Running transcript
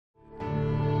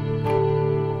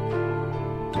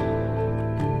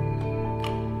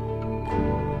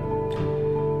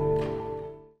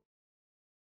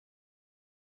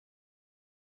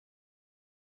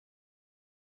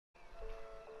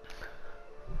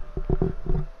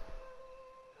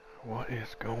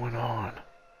is going on?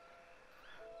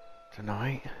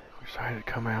 Tonight, we decided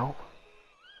to come out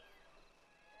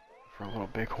for a little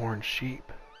bighorn sheep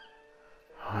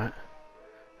hunt.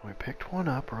 And we picked one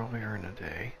up earlier in the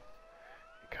day.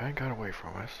 He kind of got away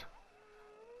from us.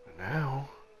 But now,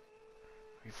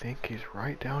 we think he's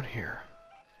right down here,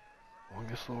 along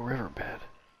this little riverbed.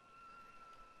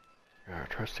 We got our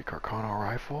trusty Carcano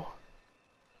rifle.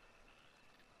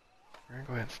 We're gonna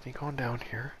go ahead and sneak on down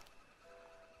here.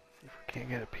 See if we can't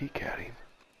get a peek at him.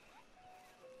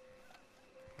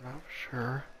 We're not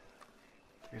sure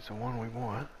if he's the one we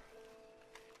want.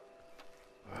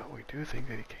 But we do think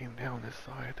that he came down this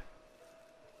side.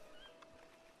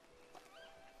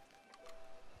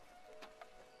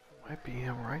 It might be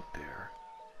him right there.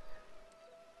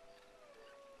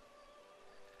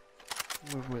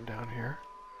 Movement down here.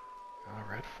 Got a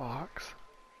red fox.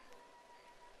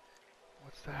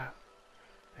 What's that?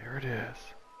 There it is.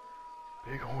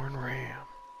 Bighorn ram.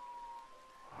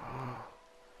 Ah,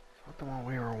 it's not the one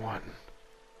we were wanting.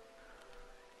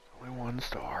 It's only 1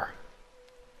 star.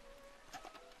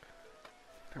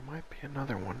 There might be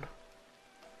another one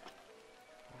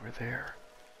over there.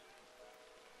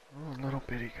 Oh, a little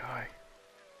bitty guy.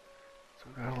 So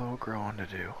we got a little growing to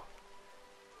do.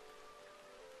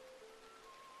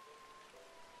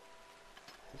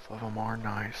 Both of them are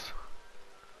nice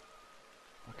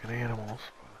looking animals,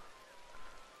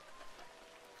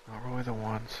 but not really the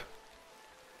ones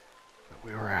that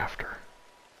we were after.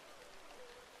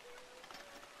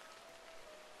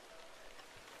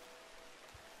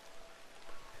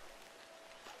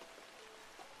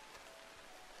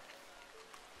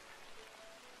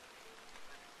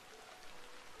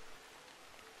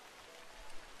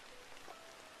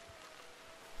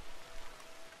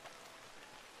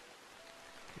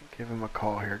 Give him a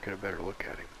call here, get a better look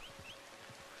at him.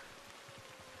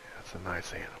 Yeah, it's a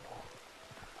nice animal.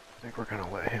 I think we're gonna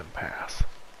let him pass.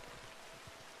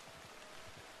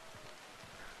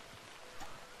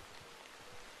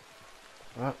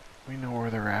 But we know where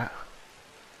they're at.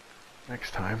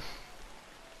 Next time,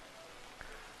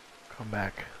 come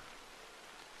back,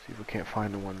 see if we can't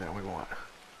find the one that we want.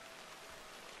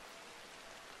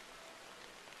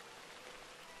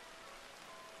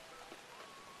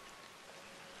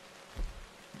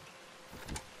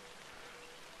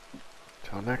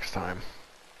 Till next time,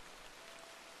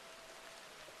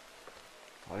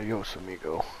 adios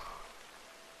amigo.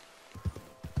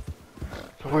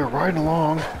 So we were riding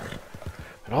along,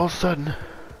 and all of a sudden,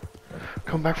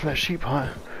 come back from that sheep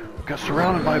hunt, we got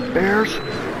surrounded by bears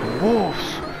and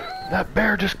wolves. That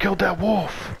bear just killed that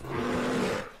wolf.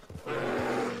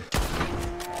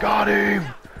 Got him!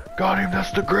 Got him,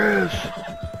 that's the Grizz!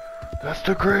 That's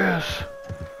the Grizz!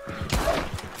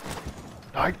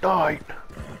 Night night!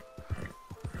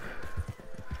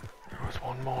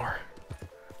 One more.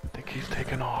 I think he's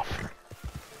taken off.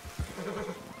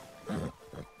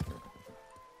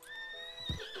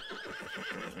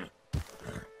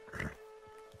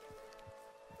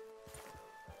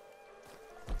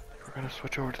 We're gonna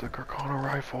switch over to the Carcano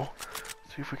rifle.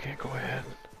 See if we can't go ahead.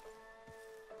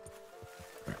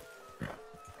 Where'd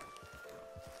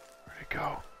he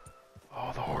go?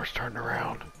 Oh, the horse turned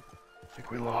around. I think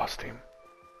we lost him.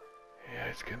 Yeah,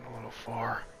 he's getting a little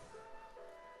far.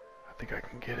 I think I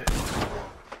can get it.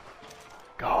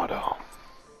 Got him.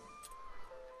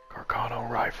 Carcano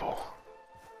rifle.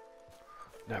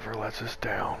 Never lets us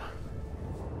down.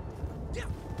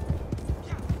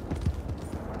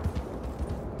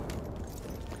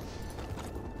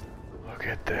 Look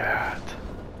at that.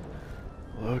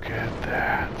 Look at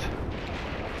that.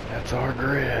 That's our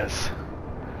Grizz.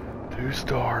 2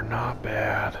 star, not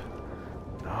bad.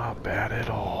 Not bad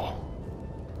at all.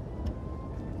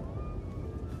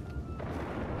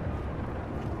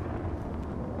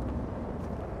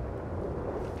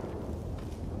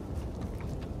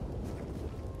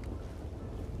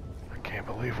 Can't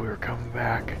believe we were coming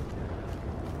back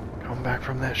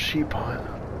from that sheep hunt.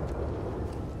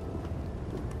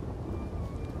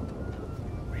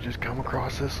 We just come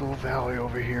across this little valley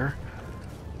over here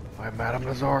by Madame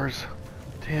Nazar's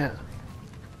tent.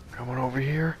 Coming over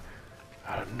here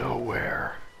out of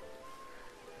nowhere.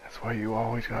 That's why you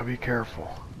always gotta be careful.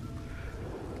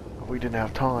 But we didn't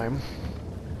have time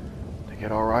to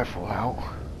get our rifle out.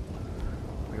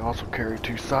 We also carried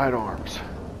 2 sidearms.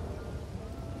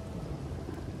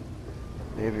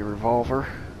 Navy revolver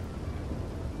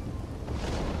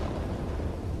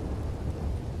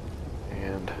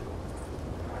and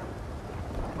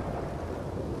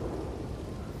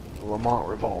a Lamont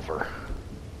revolver.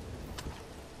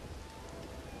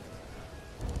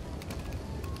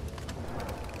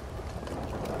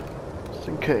 Just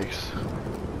in case.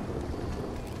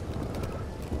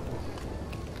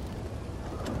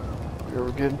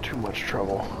 Never get in too much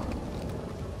trouble.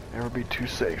 Never be too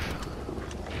safe.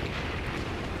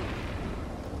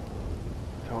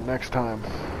 Till next time.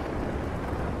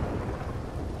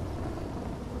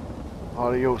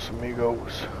 Adios,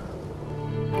 amigos.